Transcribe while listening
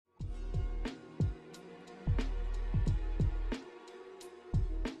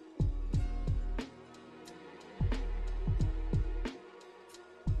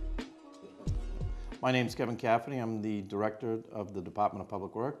My name is Kevin Cafferty. I'm the Director of the Department of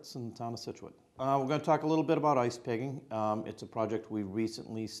Public Works in the town of Scituate. We're going to talk a little bit about ice pigging. It's a project we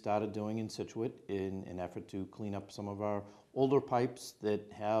recently started doing in Scituate in an effort to clean up some of our older pipes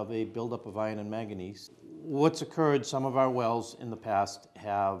that have a buildup of iron and manganese. What's occurred, some of our wells in the past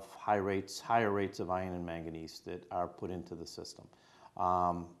have higher rates of iron and manganese that are put into the system.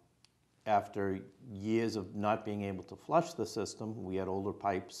 After years of not being able to flush the system, we had older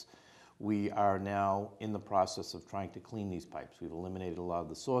pipes. We are now in the process of trying to clean these pipes. We've eliminated a lot of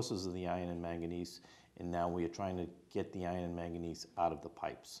the sources of the iron and manganese, and now we are trying to get the iron and manganese out of the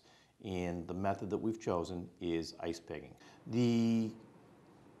pipes. And the method that we've chosen is ice pigging. The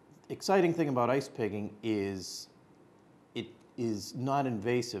exciting thing about ice pigging is it is not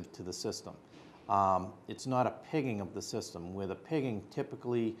invasive to the system. It's not a pigging of the system, where the pigging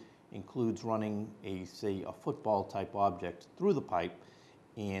typically includes running a football type object through the pipe,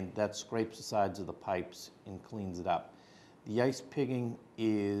 and that scrapes the sides of the pipes and cleans it up. The ice pigging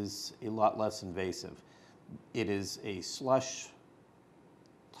is a lot less invasive. It is a slush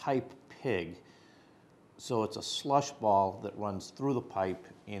type pig, so it's a slush ball that runs through the pipe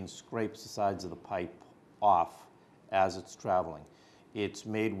and scrapes the sides of the pipe off as it's traveling. It's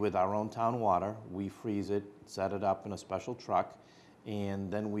made with our own town water. We freeze it, set it up in a special truck, and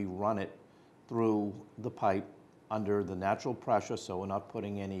then we run it through the pipe under the natural pressure, so we're not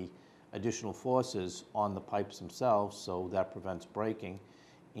putting any additional forces on the pipes themselves, so that prevents breaking,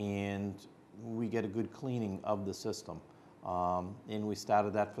 and we get a good cleaning of the system. And we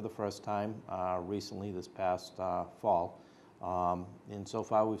started that for the first time recently, this past fall, and so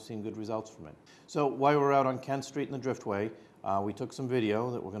far we've seen good results from it. So while we're out on Kent Street in the Driftway, we took some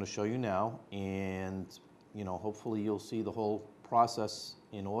video that we're going to show you now, and hopefully you'll see the whole process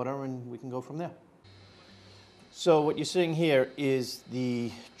in order, and we can go from there. So what you're seeing here is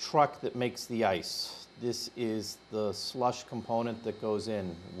the truck that makes the ice. This is the slush component that goes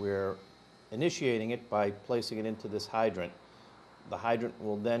in. We're initiating it by placing it into this hydrant. The hydrant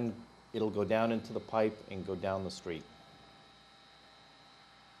will then, it'll go down into the pipe and go down the street.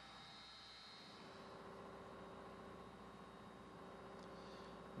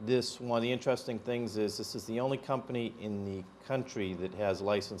 One of the interesting things is this is the only company in the country that has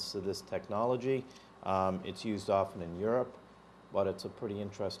license to this technology. It's used often in Europe, but it's a pretty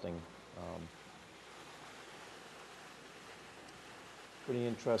interesting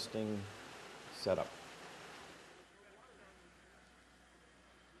setup.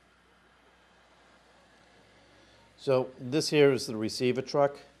 So this here is the receiver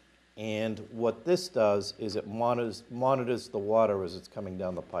truck, and what this does is it monitors the water as it's coming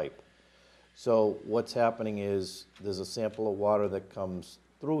down the pipe. So what's happening is there's a sample of water that comes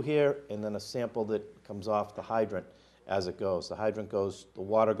through here, and then a sample that comes off the hydrant as it goes. The hydrant goes, the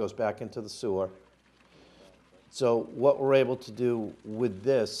water goes back into the sewer. So what we're able to do with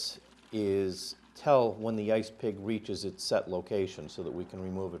this is tell when the ice pig reaches its set location so that we can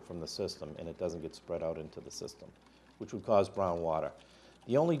remove it from the system and it doesn't get spread out into the system, which would cause brown water.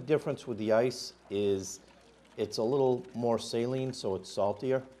 The only difference with the ice is it's a little more saline, so it's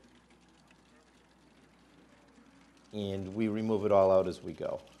saltier. And we remove it all out as we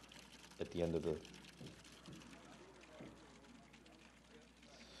go at the end of the...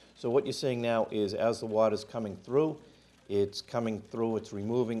 So what you're seeing now is as the water's coming through, it's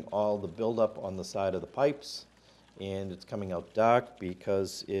removing all the buildup on the side of the pipes, and it's coming out dark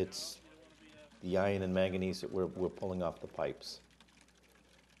because it's the iron and manganese that we're pulling off the pipes.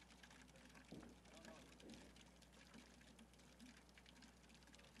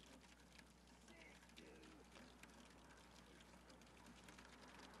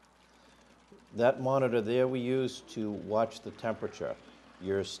 That monitor there we use to watch the temperature.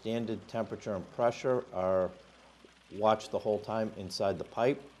 Your standard temperature and pressure are watched the whole time inside the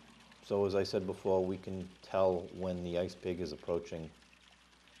pipe. So as I said before, we can tell when the ice pig is approaching.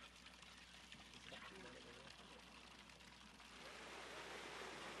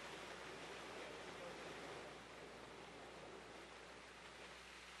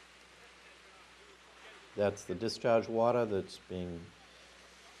 That's the discharge water that's being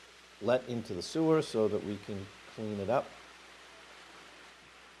let into the sewer so that we can clean it up.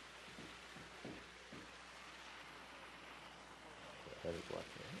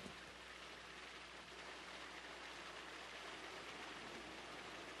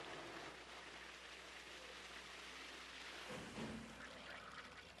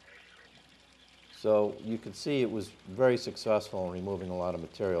 So you can see it was very successful in removing a lot of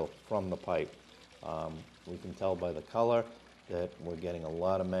material from the pipe. We can tell by the color that we're getting a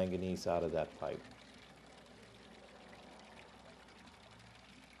lot of manganese out of that pipe.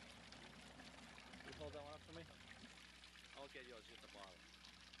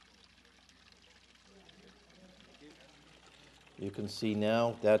 You can see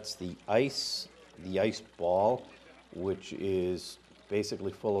now that's the ice ball, which is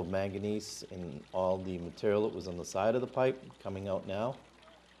basically full of manganese and all the material that was on the side of the pipe coming out now.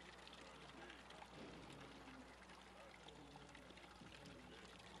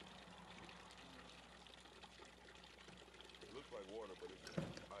 It looks like water, but it's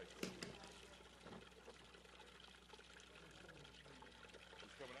ice.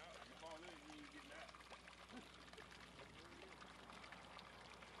 It's coming out. I'm falling in. You ain't getting out.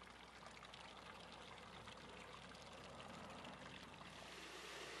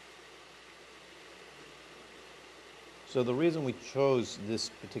 So the reason we chose this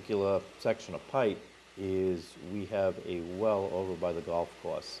particular section of pipe is we have a well over by the golf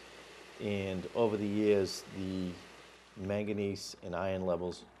course. And over the years, the manganese and iron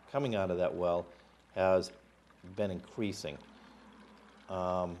levels coming out of that well has been increasing.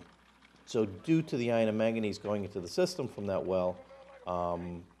 So due to the iron and manganese going into the system from that well,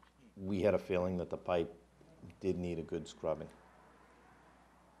 we had a feeling that the pipe did need a good scrubbing.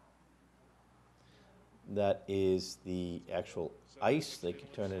 That is the actual ice. They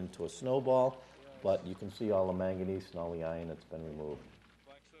could turn it into a snowball, but you can see all the manganese and all the iron that's been removed.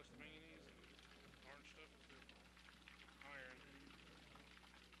 Black stuff's manganese and orange stuff is the iron.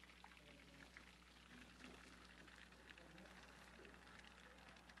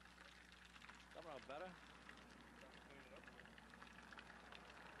 Come on, better.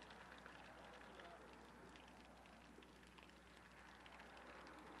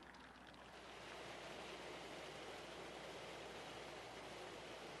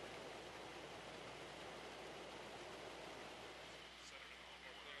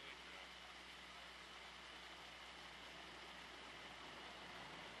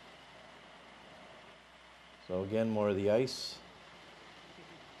 So again, more of the ice.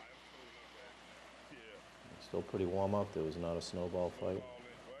 Yeah. It's still pretty warm out. There was not a snowball fight. Well,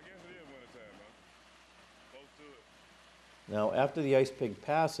 I guess it is wintertime, huh? Close to it. Now, after the ice pig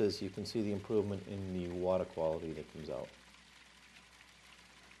passes, you can see the improvement in the water quality that comes out.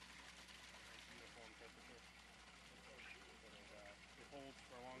 Uniform temperature. It holds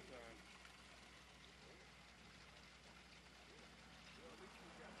for a long time.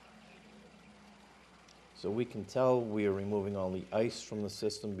 So we can tell we are removing all the ice from the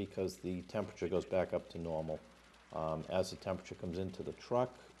system because the temperature goes back up to normal. As the temperature comes into the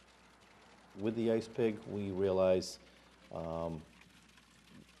truck with the ice pig, we realize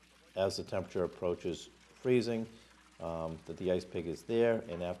as the temperature approaches freezing, that the ice pig is there,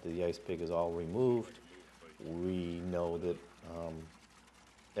 and after the ice pig is all removed, we know that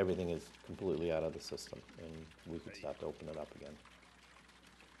everything is completely out of the system, and we can start to open it up again.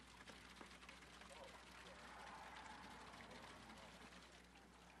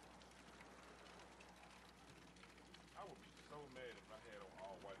 I would be so mad if I had on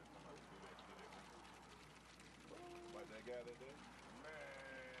all white and somebody do that to it. Like that guy that did?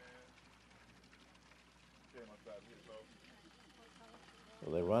 Man. Came outside here, so.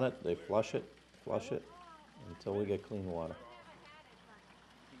 So they run it, they flush it, until we get clean water.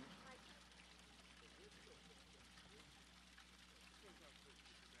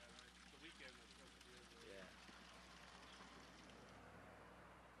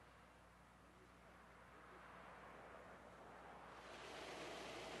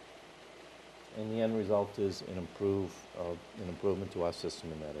 And the end result is an improvement to our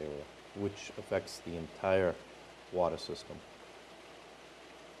system in that area, which affects the entire water system.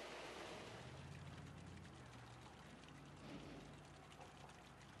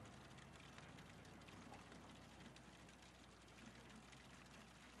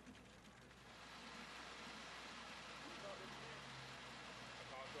 I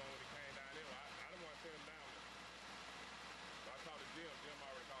talked to him when he came down here. I didn't want to send him down there. So I talked to Jim. Jim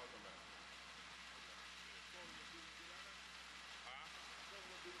already called him down. Huh?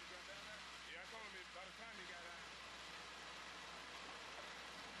 Yeah, I told him by the time he got out.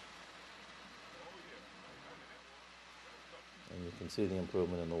 Oh, yeah. And you can see the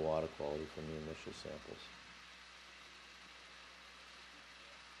improvement in the water quality from the initial samples.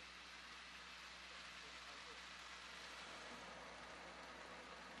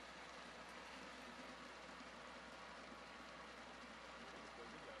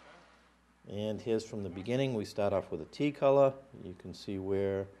 And here's from the beginning. We start off with a tea color. You can see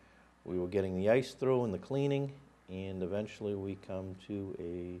where we were getting the ice through and the cleaning, and eventually we come to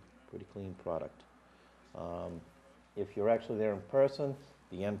a pretty clean product. If you're actually there in person,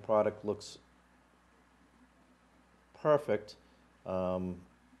 the end product looks perfect. On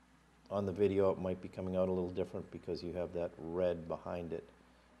the video it might be coming out a little different because you have that red behind it.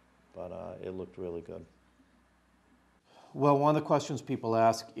 but it looked really good. Well, one of the questions people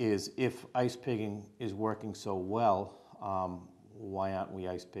ask is, if ice pigging is working so well, why aren't we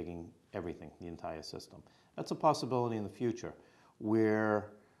ice pigging everything, the entire system? That's a possibility in the future,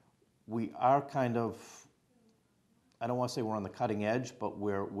 where we are kind of, I don't want to say we're on the cutting edge, but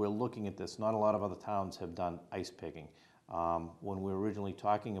we're looking at this. Not a lot of other towns have done ice pigging. When we were originally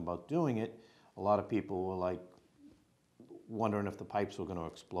talking about doing it, a lot of people were like wondering if the pipes were going to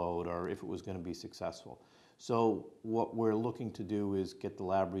explode or if it was going to be successful. So what we're looking to do is get the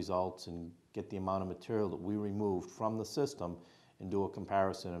lab results and get the amount of material that we removed from the system and do a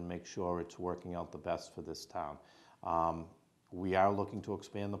comparison and make sure it's working out the best for this town. We are looking to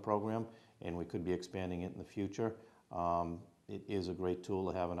expand the program, and we could be expanding it in the future. It is a great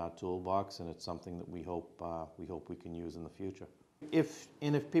tool to have in our toolbox, and it's something that we hope we can use in the future. If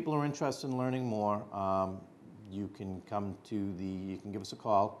people are interested in learning more, you can you can give us a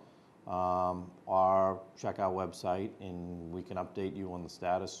call or check our website, and we can update you on the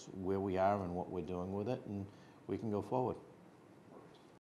status, where we are and what we're doing with it, and we can go forward.